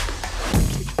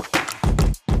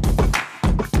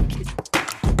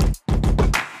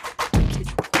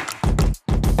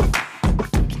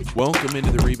Welcome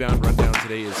into the Rebound Rundown.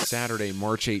 Today is Saturday,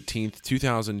 March 18th,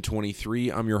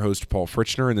 2023. I'm your host, Paul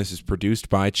Fritchner, and this is produced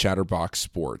by Chatterbox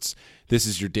Sports. This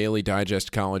is your daily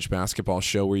digest college basketball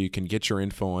show where you can get your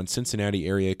info on Cincinnati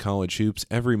area college hoops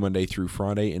every Monday through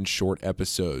Friday in short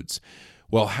episodes.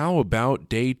 Well, how about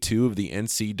day 2 of the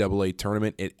NCAA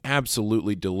Tournament? It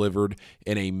absolutely delivered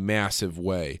in a massive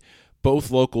way.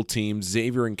 Both local teams,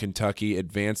 Xavier and Kentucky,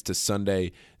 advanced to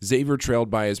Sunday. Xavier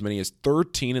trailed by as many as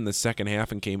 13 in the second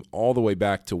half and came all the way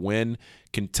back to win.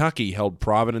 Kentucky held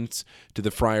Providence to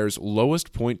the Friars'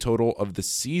 lowest point total of the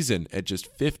season at just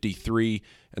 53,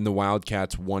 and the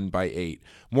Wildcats won by 8.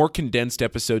 More condensed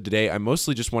episode today. I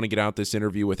mostly just want to get out this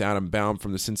interview with Adam Baum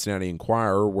from the Cincinnati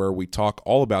Enquirer, where we talk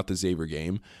all about the Xavier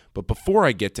game. But before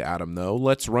I get to Adam, though,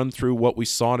 let's run through what we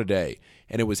saw today.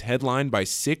 And it was headlined by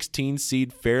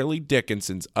 16-seed Fairleigh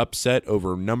Dickinson's upset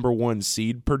over number 1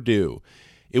 seed Purdue.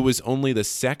 It was only the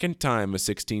second time a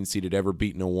 16-seed had ever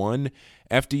beaten a 1.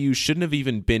 FDU shouldn't have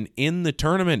even been in the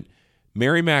tournament.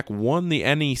 Merrimack won the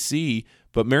NEC,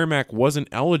 but Merrimack wasn't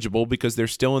eligible because they're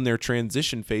still in their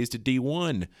transition phase to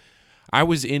D1. I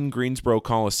was in Greensboro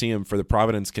Coliseum for the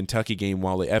Providence-Kentucky game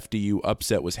while the FDU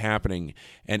upset was happening,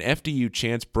 and FDU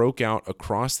chants broke out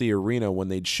across the arena when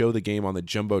they'd show the game on the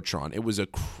Jumbotron. It was a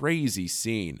crazy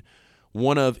scene.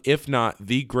 One of, if not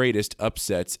the greatest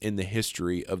upsets in the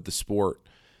history of the sport.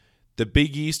 The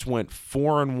Big East went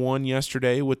 4-1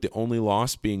 yesterday, with the only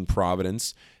loss being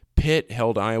Providence. Pitt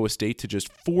held Iowa State to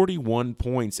just 41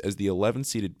 points as the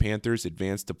 11-seeded Panthers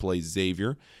advanced to play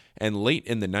Xavier. And late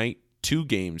in the night, 2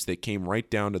 games that came right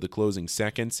down to the closing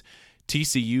seconds.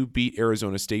 TCU beat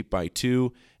Arizona State by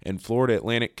 2, and Florida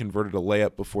Atlantic converted a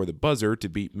layup before the buzzer to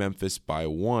beat Memphis by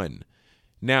 1.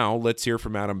 Now, let's hear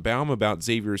from Adam Baum about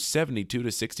Xavier's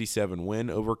 72-67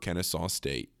 win over Kennesaw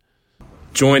State.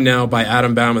 Joined now by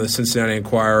Adam Baum of the Cincinnati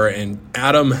Enquirer. And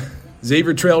Adam,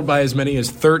 Xavier trailed by as many as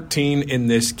 13 in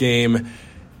this game,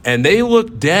 and they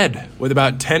looked dead with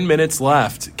about 10 minutes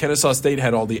left. Kennesaw State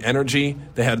had all the energy.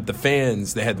 They had the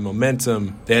fans. They had the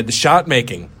momentum. They had the shot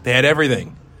making. They had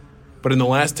everything. But in the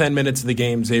last 10 minutes of the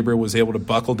game, Xavier was able to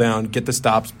buckle down, get the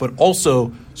stops, but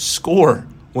also score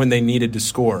when they needed to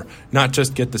score, not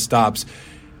just get the stops.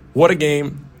 What a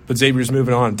game, but Xavier's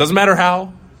moving on. Doesn't matter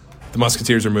how, the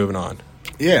Musketeers are moving on.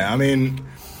 Yeah, I mean,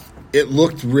 it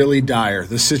looked really dire.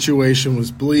 The situation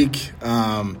was bleak.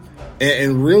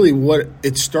 And really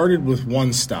it started with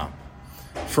one stop.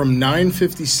 From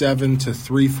 9:57 to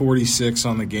 3:46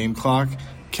 on the game clock,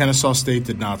 Kennesaw State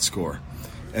did not score.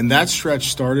 And that stretch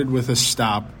started with a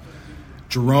stop,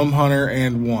 Jerome Hunter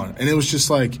and 1. And it was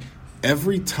just like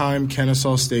every time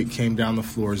Kennesaw State came down the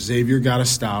floor, Xavier got a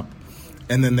stop,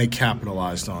 and then they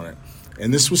capitalized on it.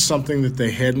 And this was something that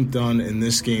they hadn't done in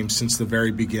this game since the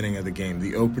very beginning of the game,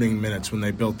 the opening minutes when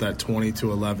they built that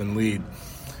 20-11 lead.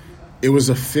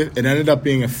 It ended up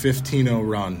being a 15-0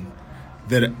 run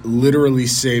that literally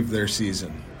saved their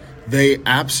season. Their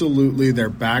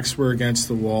backs were against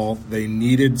the wall. They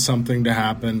needed something to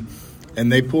happen,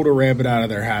 and they pulled a rabbit out of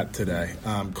their hat today.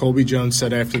 Colby Jones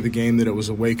said after the game that it was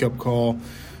a wake-up call.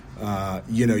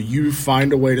 You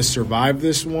find a way to survive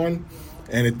this one,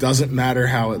 and it doesn't matter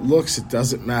how it looks. It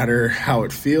doesn't matter how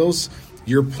it feels.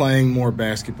 You're playing more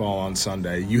basketball on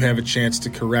Sunday. You have a chance to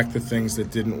correct the things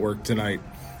that didn't work tonight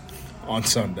on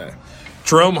Sunday.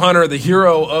 Jerome Hunter, the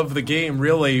hero of the game,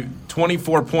 really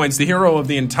 24 points, the hero of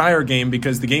the entire game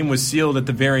because the game was sealed at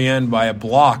the very end by a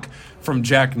block from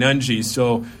Jack Nunge.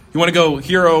 So you want to go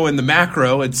hero in the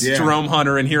macro, it's Jerome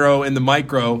Hunter, and hero in the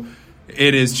micro,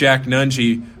 it is Jack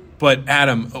Nunge. But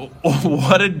Adam,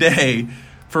 what a day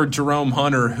for Jerome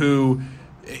Hunter, who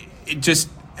just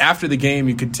after the game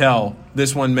you could tell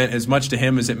this one meant as much to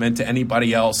him as it meant to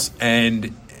anybody else.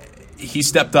 And he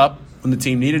stepped up when the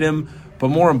team needed him. But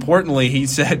more importantly, he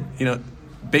said,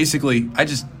 basically, I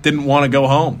just didn't want to go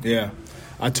home. Yeah.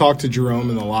 I talked to Jerome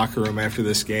in the locker room after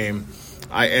this game.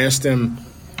 I asked him,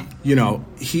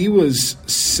 he was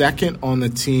second on the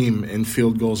team in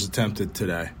field goals attempted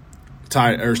today.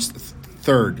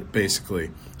 Third,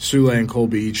 basically. Sule and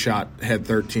Colby each had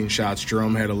 13 shots.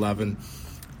 Jerome had 11.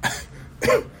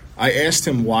 I asked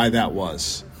him why that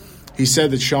was. He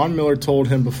said that Sean Miller told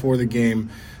him before the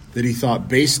game that he thought,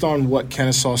 based on what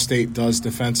Kennesaw State does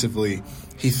defensively,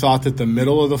 he thought that the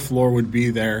middle of the floor would be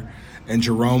there and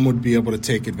Jerome would be able to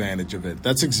take advantage of it.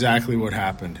 That's exactly what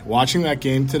happened. Watching that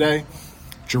game today,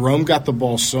 Jerome got the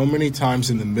ball so many times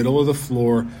in the middle of the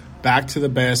floor, back to the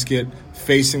basket,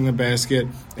 facing the basket,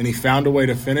 and he found a way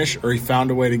to finish or he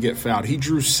found a way to get fouled. He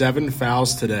drew 7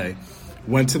 fouls today,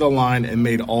 went to the line, and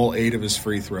made all 8 of his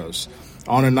free throws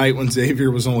on a night when Xavier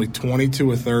was only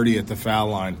 22 of 30 at the foul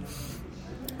line.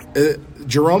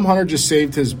 Jerome Hunter just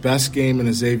saved his best game in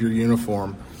a Xavier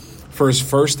uniform for his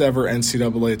first ever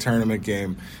NCAA tournament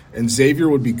game, and Xavier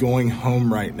would be going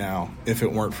home right now if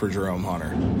it weren't for Jerome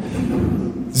Hunter.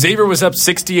 Xavier was up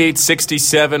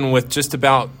 68-67 with just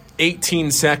about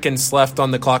 18 seconds left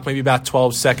on the clock, maybe about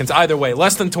 12 seconds. Either way,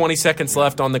 less than 20 seconds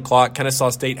left on the clock. Kennesaw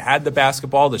State had the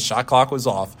basketball. The shot clock was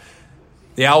off.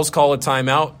 The Owls call a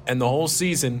timeout, and the whole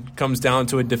season comes down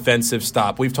to a defensive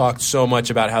stop. We've talked so much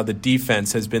about how the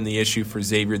defense has been the issue for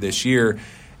Xavier this year.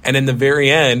 And in the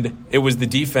very end, it was the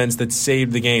defense that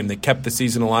saved the game, that kept the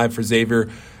season alive for Xavier.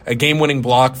 A game-winning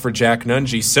block for Jack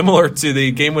Nunge, similar to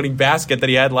the game-winning basket that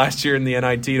he had last year in the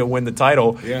NIT to win the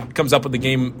title. Yeah. Comes up with the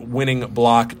game-winning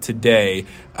block today.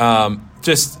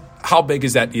 Just how big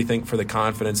is that, do you think, for the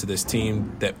confidence of this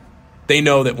team, that they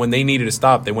know that when they needed a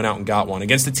stop, they went out and got one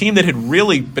against a team that had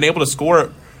really been able to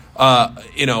score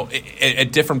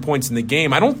at different points in the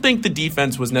game? I don't think the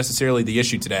defense was necessarily the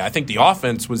issue today. I think the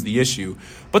offense was the issue.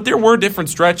 But there were different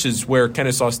stretches where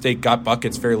Kennesaw State got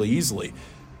buckets fairly easily.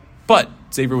 But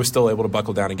Xavier was still able to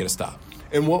buckle down and get a stop.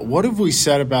 And what have we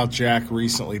said about Jack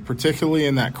recently, particularly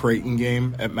in that Creighton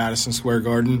game at Madison Square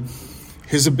Garden?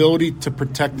 His ability to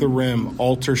protect the rim,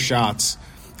 alter shots.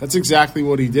 That's exactly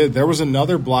what he did. There was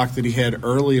another block that he had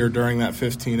earlier during that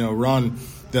 15-0 run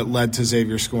that led to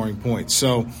Xavier scoring points.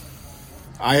 So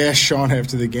I asked Sean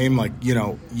after the game,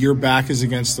 your back is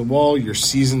against the wall, your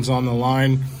season's on the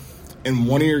line, and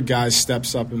one of your guys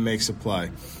steps up and makes a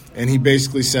play. And he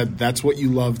basically said, that's what you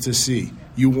love to see.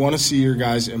 You want to see your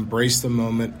guys embrace the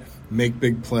moment, make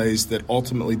big plays that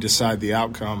ultimately decide the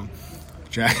outcome.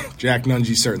 Jack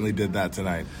Nunge certainly did that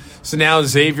tonight. So now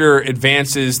Xavier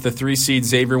advances, the 3-seed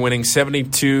Xavier winning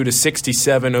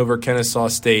 72-67 over Kennesaw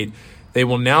State. They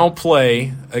will now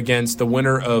play against the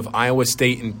winner of Iowa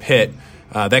State and Pitt.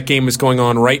 That game is going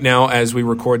on right now as we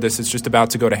record this. It's just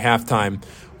about to go to halftime.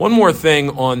 One more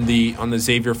thing on the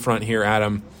Xavier front here,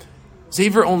 Adam.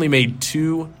 Xavier only made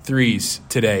 2 threes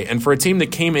today, and for a team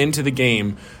that came into the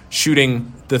game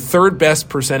shooting the third best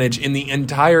percentage in the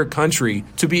entire country,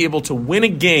 to be able to win a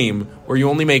game where you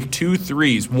only make 2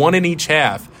 threes, 1 in each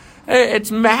half,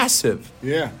 it's massive.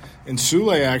 Yeah, and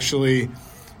Sule actually,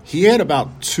 he had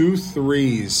about 2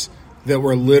 threes that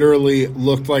were literally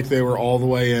looked like they were all the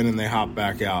way in and they hopped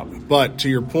back out. But to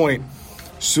your point,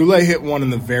 Sule hit one in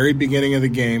the very beginning of the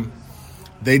game.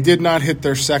 They did not hit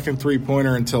their second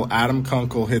three-pointer until Adam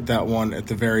Kunkel hit that one at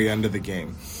the very end of the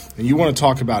game. And you want to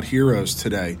talk about heroes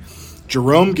today.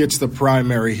 Jerome gets the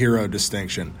primary hero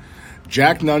distinction.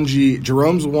 Jerome's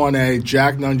 1A,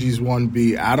 Jack Nunge's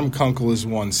 1B, Adam Kunkel is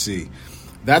 1C.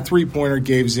 That three-pointer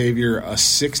gave Xavier a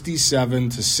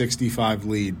 67-65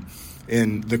 lead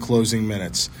in the closing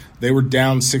minutes. They were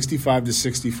down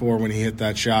 65-64 when he hit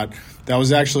that shot. That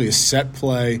was actually a set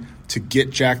play to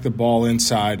get Jack the ball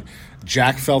inside.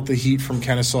 Jack felt the heat from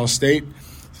Kennesaw State,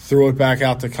 threw it back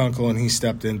out to Kunkel, and he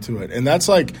stepped into it. And that's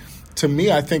to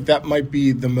me, I think that might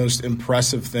be the most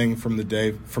impressive thing from the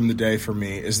day for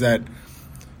me, is that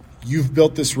you've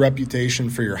built this reputation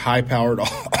for your high-powered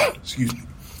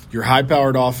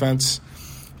offense,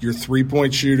 your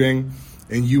three-point shooting,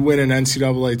 and you win an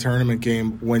NCAA tournament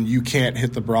game when you can't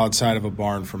hit the broadside of a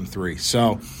barn from 3.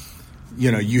 So,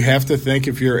 you have to think,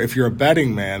 if you're a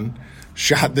betting man,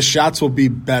 the shots will be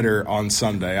better on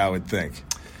Sunday, I would think.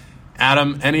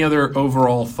 Adam, any other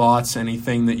overall thoughts?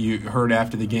 Anything that you heard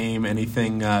after the game?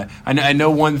 Anything? I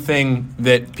know one thing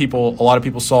that a lot of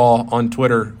people saw on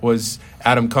Twitter was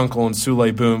Adam Kunkel and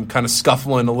Sule Boom kind of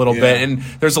scuffling a little bit, and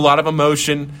there's a lot of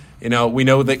emotion. We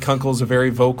know that Kunkel's a very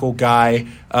vocal guy,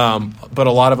 but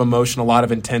a lot of emotion, a lot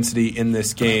of intensity in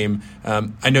this game.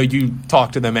 I know you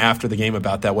talked to them after the game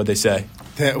about that. What'd they say?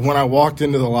 When I walked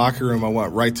into the locker room, I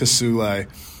went right to Sule.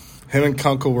 Him and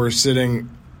Kunkel were sitting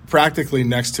practically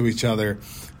next to each other.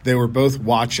 They were both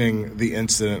watching the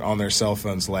incident on their cell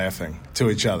phones, laughing to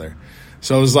each other.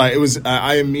 So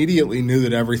I immediately knew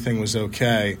that everything was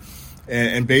okay.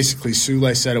 And basically,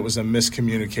 Sule said it was a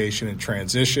miscommunication in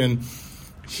transition.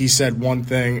 He said one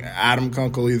thing, Adam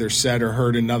Kunkel either said or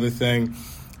heard another thing,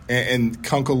 and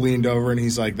Kunkel leaned over and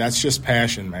he's like, that's just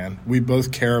passion, man. We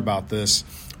both care about this.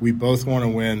 We both want to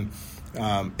win.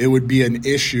 It would be an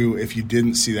issue if you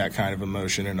didn't see that kind of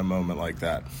emotion in a moment like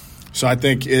that. So I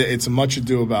think it's much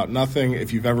ado about nothing.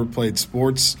 If you've ever played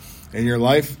sports in your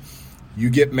life, you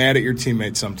get mad at your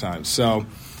teammates sometimes. So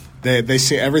they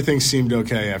see everything seemed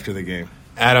okay after the game.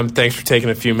 Adam, thanks for taking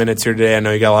a few minutes here today. I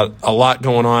know you got a lot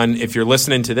going on. If you're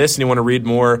listening to this and you want to read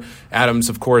more, Adam's,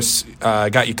 of course,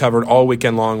 got you covered all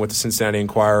weekend long with the Cincinnati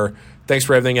Enquirer. Thanks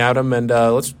for everything, Adam, and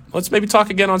let's maybe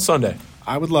talk again on Sunday.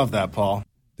 I would love that, Paul.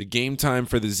 The game time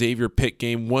for the Xavier Pitt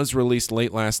game was released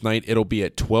late last night. It'll be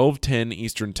at 12:10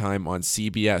 Eastern Time on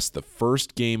CBS, the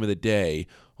first game of the day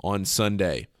on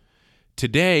Sunday.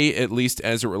 Today, at least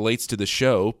as it relates to the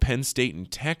show, Penn State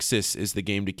and Texas is the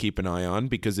game to keep an eye on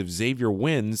because if Xavier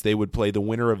wins, they would play the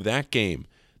winner of that game.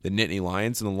 The Nittany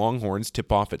Lions and the Longhorns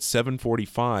tip off at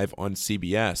 7:45 on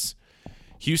CBS.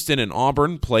 Houston and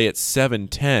Auburn play at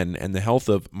 7:10, and the health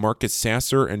of Marcus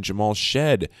Sasser and Jamal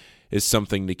Shedd is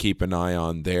something to keep an eye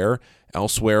on there.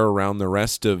 Elsewhere around the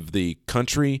rest of the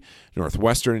country,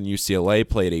 Northwestern and UCLA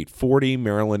play at 8:40.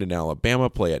 Maryland and Alabama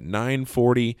play at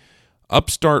 9:40.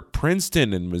 Upstart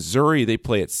Princeton and Missouri, they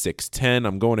play at 6:10.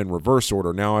 I'm going in reverse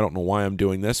order now. I don't know why I'm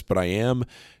doing this, but I am.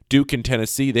 Duke and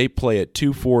Tennessee, they play at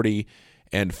 2:40.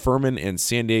 And Furman and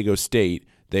San Diego State,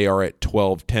 they are at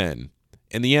 12:10.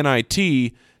 In the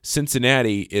NIT,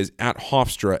 Cincinnati is at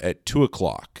Hofstra at 2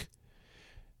 o'clock.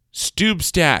 Stoob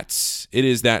Stats. It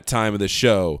is that time of the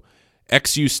show.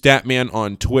 XU Statman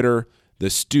on Twitter, the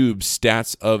Stoob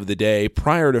Stats of the day.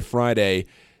 Prior to Friday,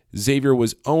 Xavier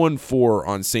was 0-4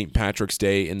 on St. Patrick's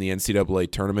Day in the NCAA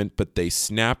Tournament, but they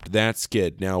snapped that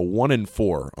skid. Now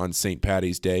 1-4 on St.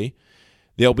 Patty's Day.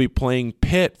 They'll be playing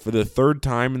Pitt for the third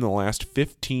time in the last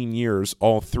 15 years,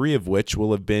 all three of which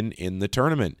will have been in the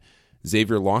tournament.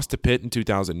 Xavier lost to Pitt in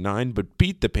 2009, but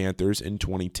beat the Panthers in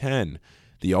 2010.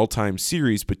 The all-time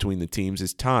series between the teams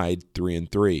is tied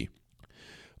 3-3.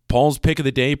 Paul's pick of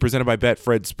the day, presented by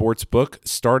BetFred Sportsbook,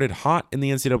 started hot in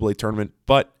the NCAA tournament,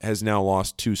 but has now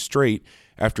lost 2 straight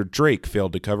after Drake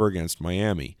failed to cover against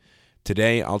Miami.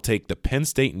 Today, I'll take the Penn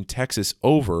State and Texas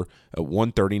over at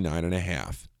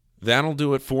 139.5. That'll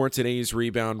do it for today's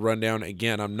Rebound Rundown.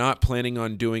 Again, I'm not planning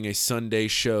on doing a Sunday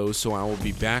show, so I will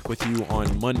be back with you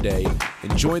on Monday.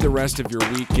 Enjoy the rest of your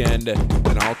weekend,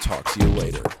 and I'll talk to you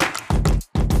later.